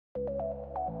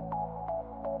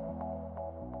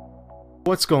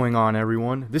What's going on,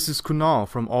 everyone? This is Kunal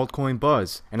from AltCoin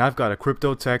Buzz, and I've got a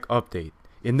crypto tech update.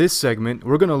 In this segment,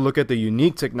 we're going to look at the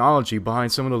unique technology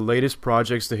behind some of the latest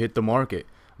projects to hit the market,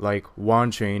 like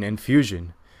Wanchain and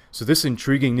Fusion. So this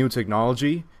intriguing new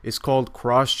technology is called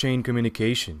cross-chain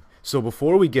communication. So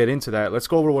before we get into that, let's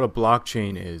go over what a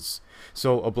blockchain is.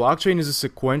 So a blockchain is a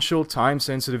sequential,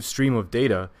 time-sensitive stream of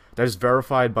data that is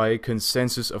verified by a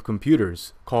consensus of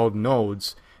computers, called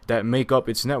nodes, that make up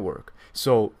its network.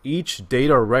 So each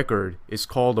data record is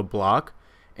called a block,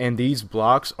 and these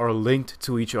blocks are linked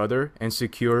to each other and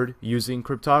secured using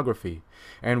cryptography.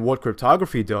 And what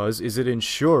cryptography does is it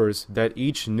ensures that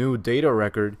each new data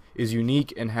record is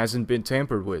unique and hasn't been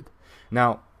tampered with.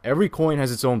 Now, every coin has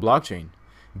its own blockchain.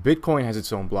 Bitcoin has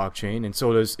its own blockchain, and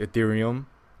so does Ethereum,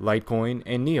 Litecoin,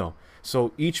 and Neo.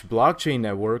 So each blockchain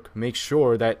network makes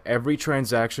sure that every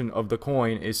transaction of the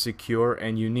coin is secure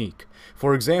and unique.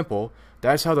 For example,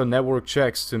 that's how the network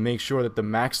checks to make sure that the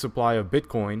max supply of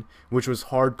Bitcoin, which was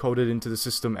hard-coded into the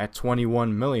system at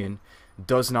 21 million,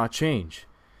 does not change.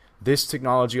 This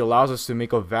technology allows us to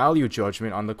make a value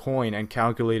judgment on the coin and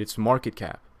calculate its market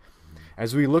cap.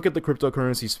 As we look at the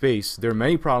cryptocurrency space, there are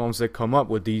many problems that come up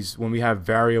with these when we have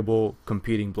variable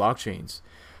competing blockchains.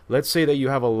 Let's say that you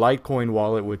have a Litecoin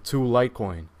wallet with 2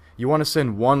 Litecoin. You want to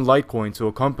send 1 Litecoin to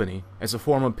a company as a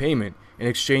form of payment in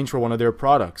exchange for one of their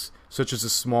products, such as a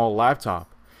small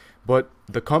laptop. But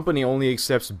the company only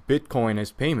accepts Bitcoin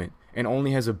as payment and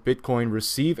only has a Bitcoin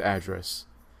receive address.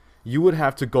 You would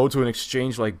have to go to an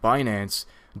exchange like Binance,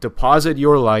 deposit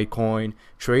your Litecoin,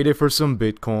 trade it for some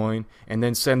Bitcoin, and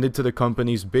then send it to the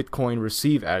company's Bitcoin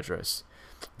receive address.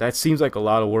 That seems like a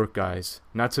lot of work, guys,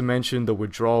 not to mention the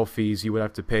withdrawal fees you would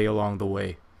have to pay along the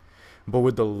way. But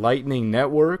with the Lightning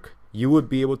Network, you would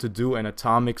be able to do an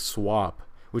atomic swap,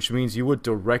 which means you would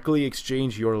directly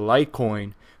exchange your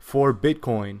Litecoin for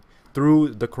Bitcoin through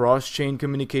the cross-chain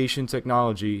communication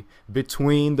technology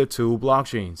between the two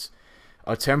blockchains.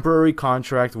 A temporary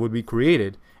contract would be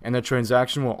created, and the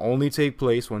transaction will only take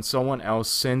place when someone else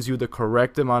sends you the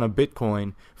correct amount of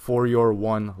Bitcoin for your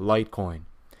 1 Litecoin.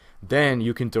 Then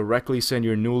you can directly send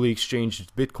your newly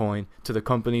exchanged Bitcoin to the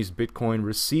company's Bitcoin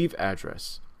receive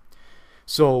address.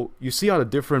 So you see how the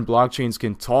different blockchains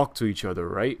can talk to each other,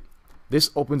 right? This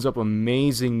opens up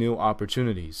amazing new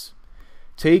opportunities.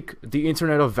 Take the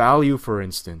Internet of Value, for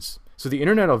instance. So the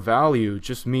Internet of Value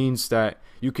just means that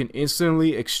you can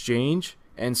instantly exchange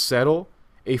and settle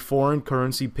a foreign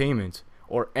currency payment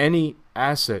or any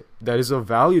asset that is of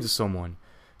value to someone.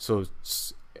 So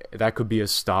that could be a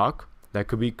stock, that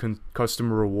could be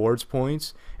customer rewards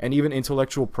points, and even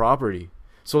intellectual property.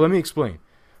 So let me explain.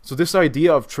 So this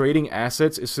idea of trading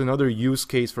assets is another use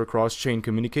case for cross-chain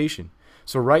communication.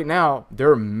 So right now,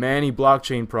 there are many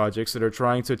blockchain projects that are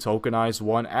trying to tokenize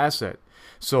one asset.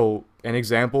 So an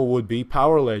example would be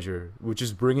Power which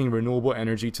is bringing renewable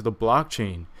energy to the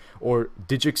blockchain, or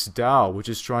DigixDAO, which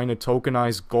is trying to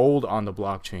tokenize gold on the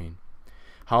blockchain.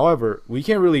 However, we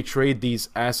can't really trade these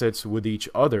assets with each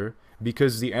other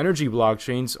because the energy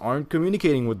blockchains aren't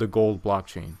communicating with the gold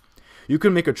blockchain. You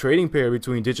can make a trading pair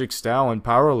between DigixDAO and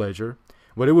Power,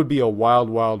 but it would be a wild,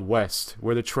 wild west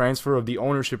where the transfer of the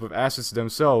ownership of assets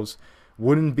themselves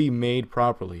wouldn't be made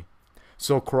properly.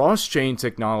 So cross-chain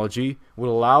technology would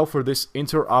allow for this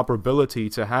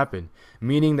interoperability to happen,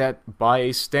 meaning that by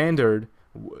a standard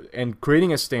and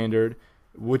creating a standard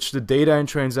which the data and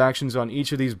transactions on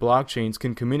each of these blockchains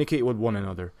can communicate with one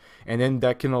another, and then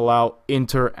that can allow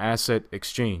inter-asset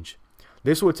exchange.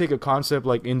 This would take a concept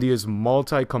like India's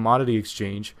multi-commodity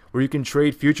exchange, where you can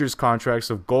trade futures contracts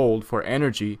of gold for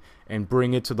energy and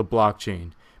bring it to the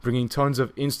blockchain, bringing tons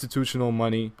of institutional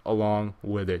money along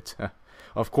with it.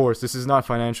 Of course, this is not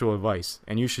financial advice,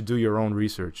 and you should do your own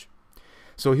research.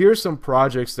 So here are some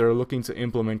projects that are looking to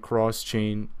implement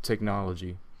cross-chain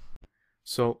technology.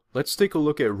 So let's take a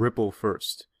look at Ripple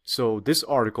first. So this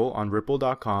article on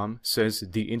Ripple.com says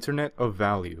the Internet of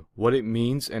Value, what it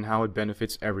means and how it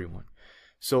benefits everyone.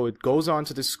 So it goes on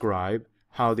to describe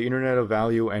how the Internet of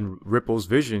Value and Ripple's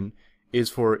vision is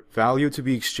for value to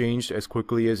be exchanged as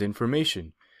quickly as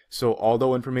information. So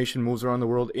although information moves around the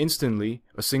world instantly,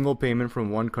 a single payment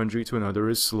from one country to another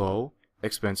is slow,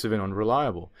 expensive, and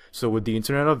unreliable. So with the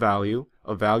Internet of Value,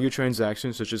 a value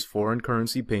transaction such as foreign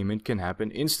currency payment can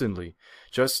happen instantly,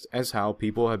 just as how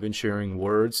people have been sharing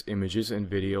words, images, and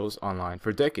videos online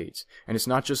for decades. And it's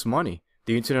not just money.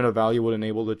 The Internet of Value would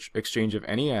enable the exchange of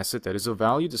any asset that is of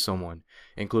value to someone,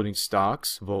 including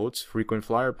stocks, votes, frequent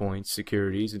flyer points,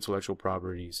 securities, intellectual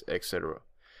properties, etc.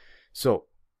 So,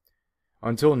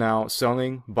 until now,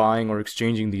 selling, buying, or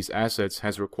exchanging these assets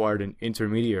has required an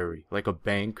intermediary, like a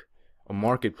bank, a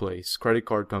marketplace, credit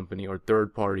card company, or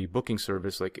third-party booking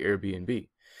service like Airbnb.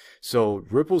 So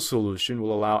Ripple's solution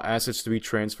will allow assets to be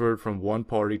transferred from one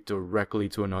party directly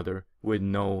to another with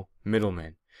no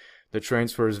middleman. The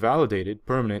transfer is validated,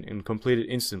 permanent, and completed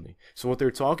instantly. So what they're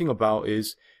talking about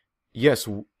is, yes,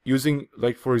 using,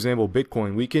 like, for example,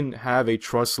 Bitcoin, we can have a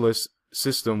trustless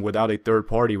system without a third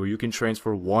party where you can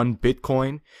transfer one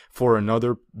Bitcoin for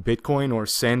another Bitcoin or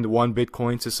send one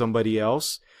Bitcoin to somebody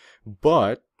else.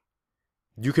 But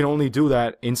you can only do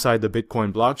that inside the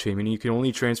Bitcoin blockchain, meaning you can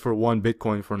only transfer one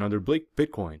Bitcoin for another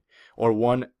Bitcoin, or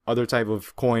one other type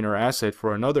of coin or asset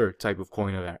for another type of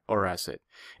coin or asset.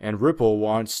 And Ripple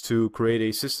wants to create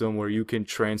a system where you can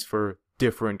transfer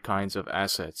different kinds of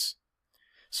assets.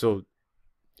 So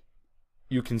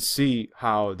you can see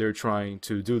how they're trying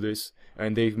to do this,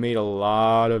 and they've made a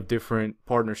lot of different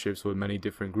partnerships with many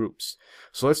different groups.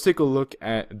 So let's take a look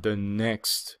at the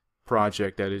next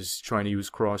project that is trying to use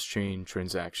cross-chain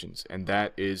transactions, and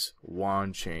that is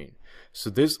Wanchain. So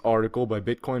this article by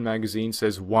Bitcoin Magazine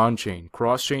says Wanchain,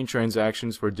 cross-chain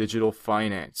transactions for digital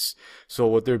finance. So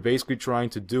what they're basically trying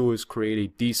to do is create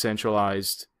a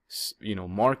decentralized,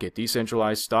 market,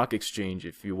 decentralized stock exchange,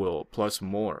 if you will, plus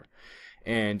more.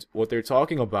 And what they're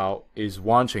talking about is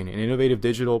Wanchain, an innovative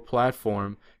digital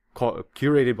platform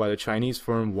curated by the Chinese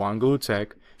firm Wangu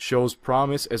Tech, shows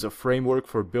promise as a framework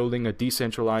for building a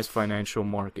decentralized financial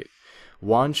market.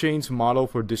 Wanchain's model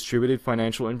for distributed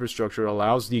financial infrastructure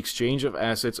allows the exchange of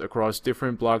assets across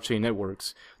different blockchain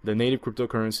networks. The native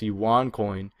cryptocurrency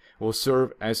Wanchain will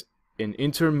serve as an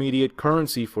intermediate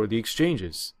currency for the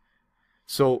exchanges.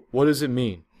 So what does it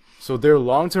mean? So their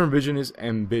long-term vision is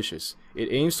ambitious.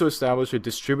 It aims to establish a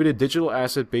distributed digital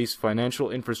asset-based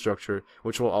financial infrastructure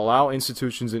which will allow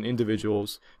institutions and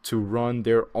individuals to run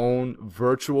their own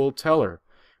virtual teller,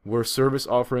 where service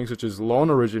offerings such as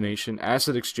loan origination,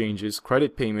 asset exchanges,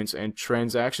 credit payments, and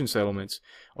transaction settlements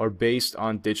are based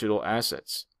on digital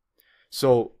assets.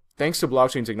 So thanks to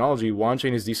blockchain technology,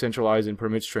 Wanchain is decentralized and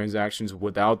permits transactions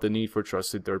without the need for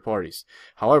trusted third parties.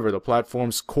 However, the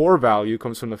platform's core value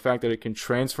comes from the fact that it can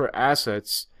transfer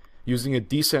assets using a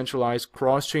decentralized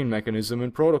cross-chain mechanism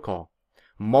and protocol.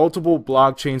 Multiple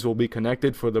blockchains will be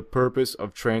connected for the purpose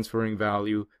of transferring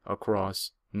value across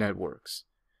networks.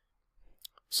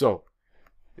 So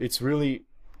it's really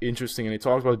interesting, and it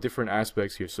talks about different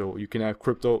aspects here. So you can have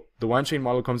crypto. The Wanchain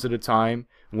model comes at a time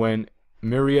when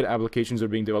myriad applications are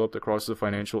being developed across the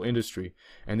financial industry,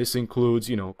 and this includes,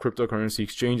 cryptocurrency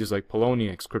exchanges like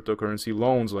Poloniex, cryptocurrency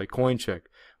loans like CoinCheck,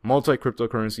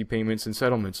 multi-cryptocurrency payments and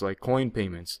settlements like coin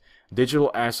payments, digital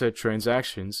asset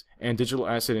transactions, and digital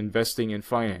asset investing and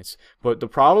finance. But the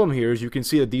problem here is you can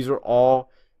see that these are all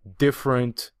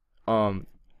different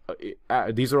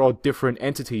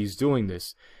entities doing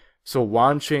this. So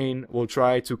Wanchain will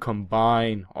try to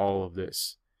combine all of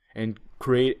this and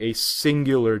create a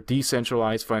singular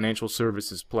decentralized financial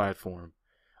services platform.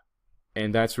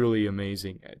 And that's really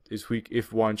amazing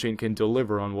if Wanchain can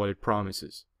deliver on what it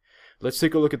promises. Let's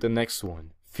take a look at the next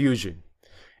one, Fusion.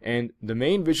 And the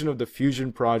main vision of the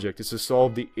Fusion project is to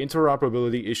solve the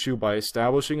interoperability issue by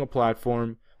establishing a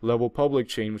platform level public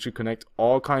chain which would connect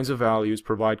all kinds of values,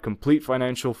 provide complete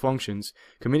financial functions,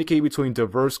 communicate between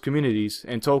diverse communities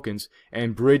and tokens,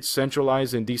 and bridge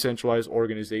centralized and decentralized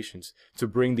organizations to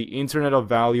bring the Internet of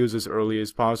Values as early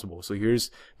as possible. So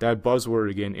here's that buzzword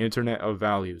again, Internet of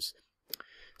Values.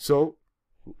 So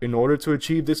in order to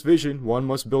achieve this vision, one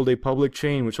must build a public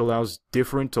chain which allows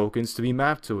different tokens to be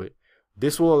mapped to it.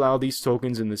 This will allow these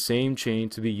tokens in the same chain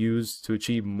to be used to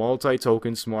achieve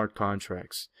multi-token smart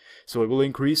contracts. So it will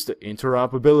increase the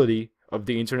interoperability of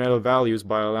the Internet of Values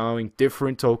by allowing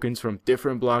different tokens from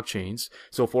different blockchains.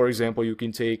 So for example, you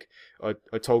can take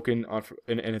a token, an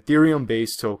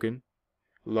Ethereum-based token,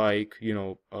 like,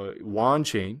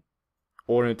 Wanchain,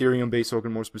 or an Ethereum-based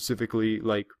token more specifically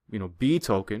like, B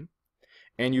token,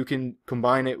 and you can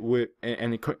combine it with,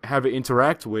 and have it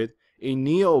interact with a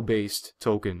Neo-based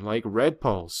token like Red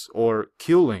Pulse or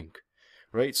Q-Link,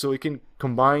 right? So it can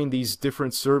combine these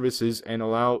different services and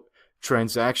allow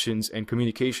transactions and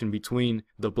communication between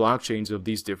the blockchains of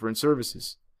these different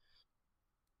services,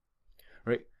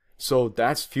 right? So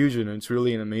that's Fusion, and it's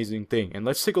really an amazing thing. And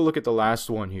let's take a look at the last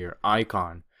one here,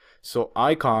 Icon. So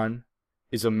Icon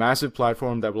is a massive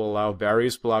platform that will allow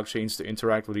various blockchains to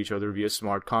interact with each other via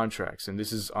smart contracts. And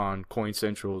this is on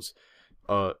CoinCentral's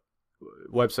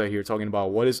website here, talking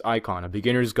about what is Icon, a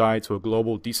beginner's guide to a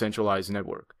global decentralized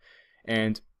network.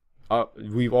 And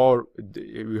we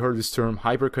heard this term,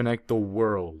 hyperconnect the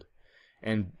world,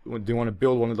 and they want to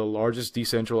build one of the largest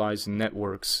decentralized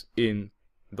networks in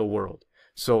the world.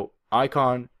 So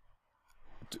Icon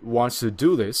wants to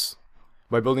do this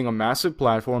by building a massive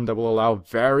platform that will allow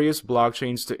various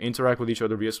blockchains to interact with each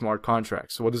other via smart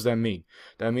contracts. So what does that mean?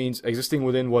 That means existing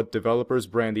within what developers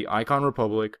brand the Icon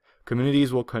Republic,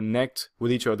 communities will connect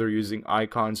with each other using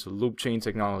Icon's loop chain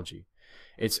technology.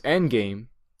 Its end game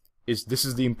is, this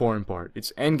is the important part,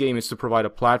 its end game is to provide a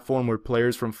platform where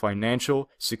players from financial,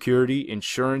 security,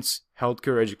 insurance,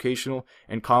 healthcare, educational,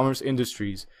 and commerce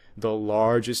industries, the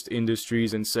largest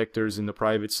industries and sectors in the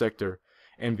private sector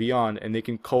and beyond, and they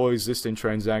can coexist and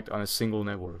transact on a single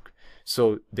network.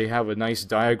 So they have a nice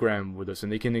diagram with us,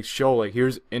 and they can show, like,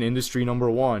 here's an industry number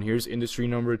 1, here's industry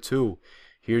number 2,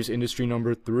 here's industry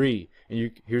number 3,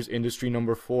 and here's industry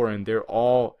number 4, and they're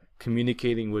all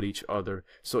communicating with each other.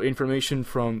 So information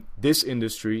from this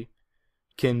industry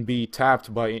can be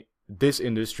tapped by this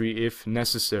industry if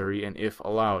necessary and if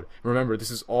allowed. Remember,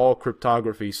 this is all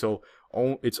cryptography, so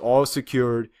it's all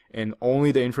secured, and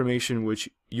only the information which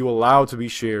you allow to be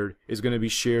shared is going to be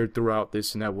shared throughout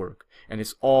this network, and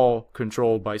it's all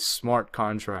controlled by smart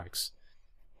contracts.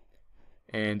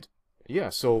 And yeah,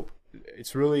 so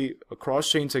it's really a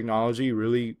cross-chain technology.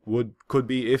 Really could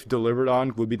be, if delivered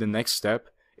on, would be the next step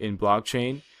in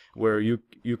blockchain, where you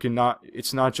cannot,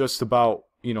 it's not just about,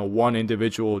 you know, one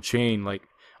individual chain. Like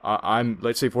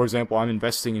let's say, for example, I'm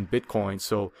investing in Bitcoin,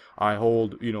 so I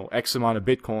hold, you know, X amount of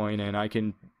Bitcoin, and I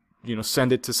can, you know,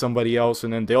 send it to somebody else,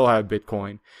 and then they'll have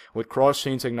Bitcoin. With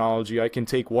cross-chain technology, I can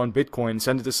take one Bitcoin and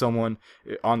send it to someone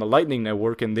on the Lightning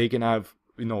Network, and they can have,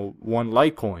 you know, one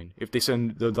Litecoin if they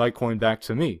send the Litecoin back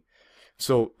to me.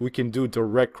 So we can do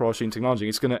direct cross-chain technology.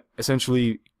 It's going to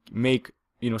essentially make,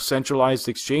 you know, centralized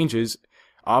exchanges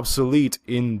obsolete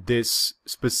in this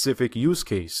specific use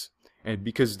case. And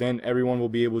because then everyone will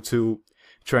be able to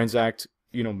transact,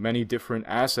 you know, many different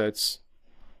assets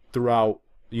throughout,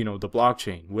 you know, the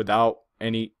blockchain without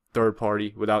any third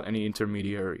party, without any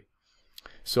intermediary.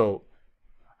 So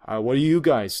what do you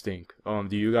guys think?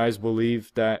 Do you guys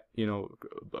believe that, you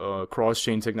know,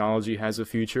 cross-chain technology has a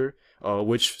future?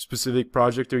 Which specific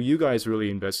project are you guys really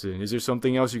invested in? Is there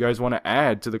something else you guys want to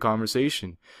add to the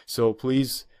conversation? So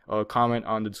please comment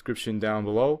on the description down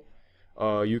below.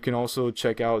 You can also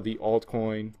check out the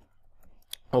AltCoin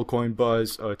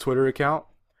Buzz Twitter account,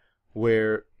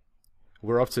 where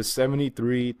we're up to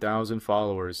 73,000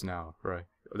 followers now. Right,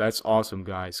 that's awesome,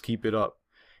 guys. Keep it up.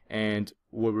 And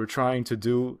what we're trying to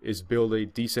do is build a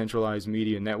decentralized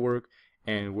media network,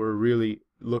 and we're really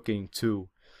looking to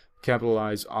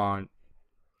capitalize on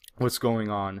what's going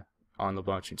on the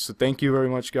blockchain. So thank you very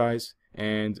much, guys,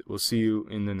 and we'll see you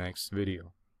in the next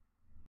video.